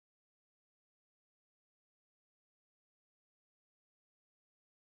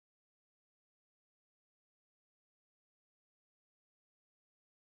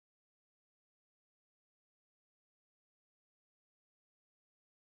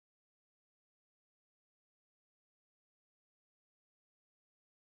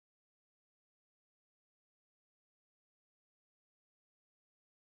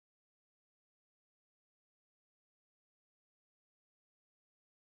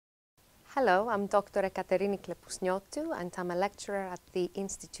Hello, I'm Dr. Ekaterini Klepusniotou and I'm a lecturer at the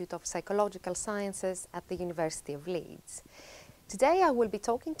Institute of Psychological Sciences at the University of Leeds. Today I will be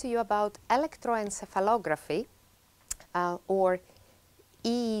talking to you about electroencephalography, or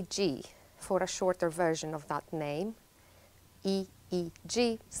EEG for a shorter version of that name.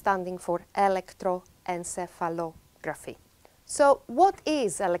 EEG standing for electroencephalography. So what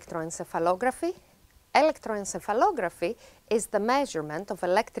is electroencephalography? Electroencephalography is the measurement of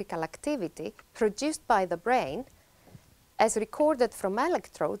electrical activity produced by the brain as recorded from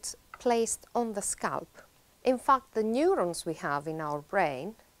electrodes placed on the scalp. In fact, the neurons we have in our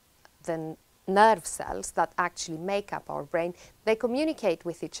brain, the nerve cells that actually make up our brain, they communicate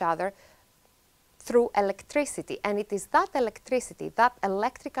with each other through electricity, and it is that electricity, that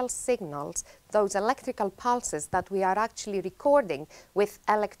electrical signals, those electrical pulses that we are actually recording with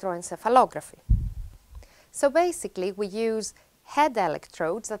electroencephalography. So basically we use head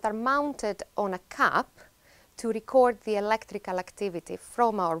electrodes that are mounted on a cap to record the electrical activity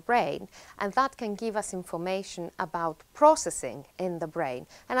from our brain, and that can give us information about processing in the brain.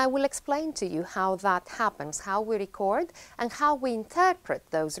 And I will explain to you how that happens, how we record and how we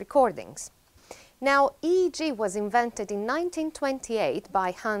interpret those recordings. Now, EEG was invented in 1928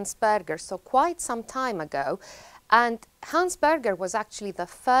 by Hans Berger, so quite some time ago. And Hans Berger was actually the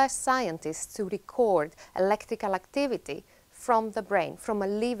first scientist to record electrical activity from the brain, from a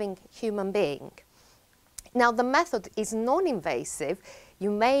living human being. Now, the method is non-invasive.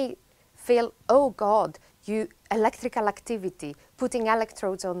 You may feel, oh God, electrical activity, putting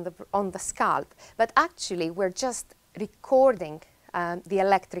electrodes on the scalp. But actually, we're just recording the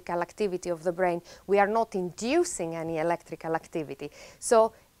electrical activity of the brain. We are not inducing any electrical activity.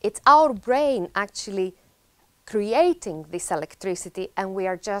 So it's our brain actually creating this electricity, and we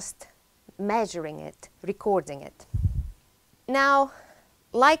are just measuring it, recording it. Now,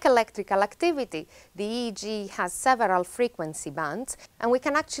 like electrical activity, the EEG has several frequency bands, and we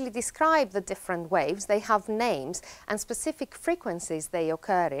can actually describe the different waves. They have names and specific frequencies they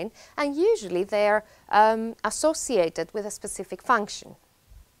occur in, and usually they are associated with a specific function.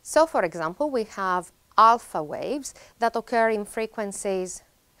 So, for example, we have alpha waves that occur in frequencies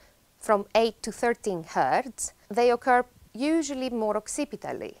from 8 to 13 Hertz. They occur usually more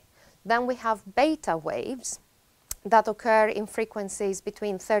occipitally. Then we have beta waves that occur in frequencies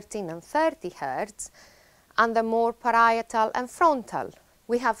between 13 and 30 Hertz, and the more parietal and frontal.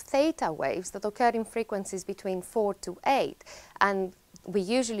 We have theta waves that occur in frequencies between 4 to 8, and we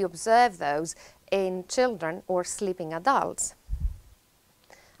usually observe those in children or sleeping adults.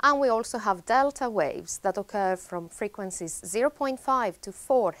 And we also have delta waves that occur from frequencies 0.5 to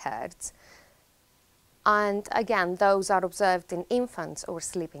 4 Hertz. And again, those are observed in infants or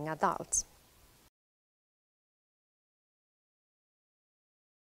sleeping adults.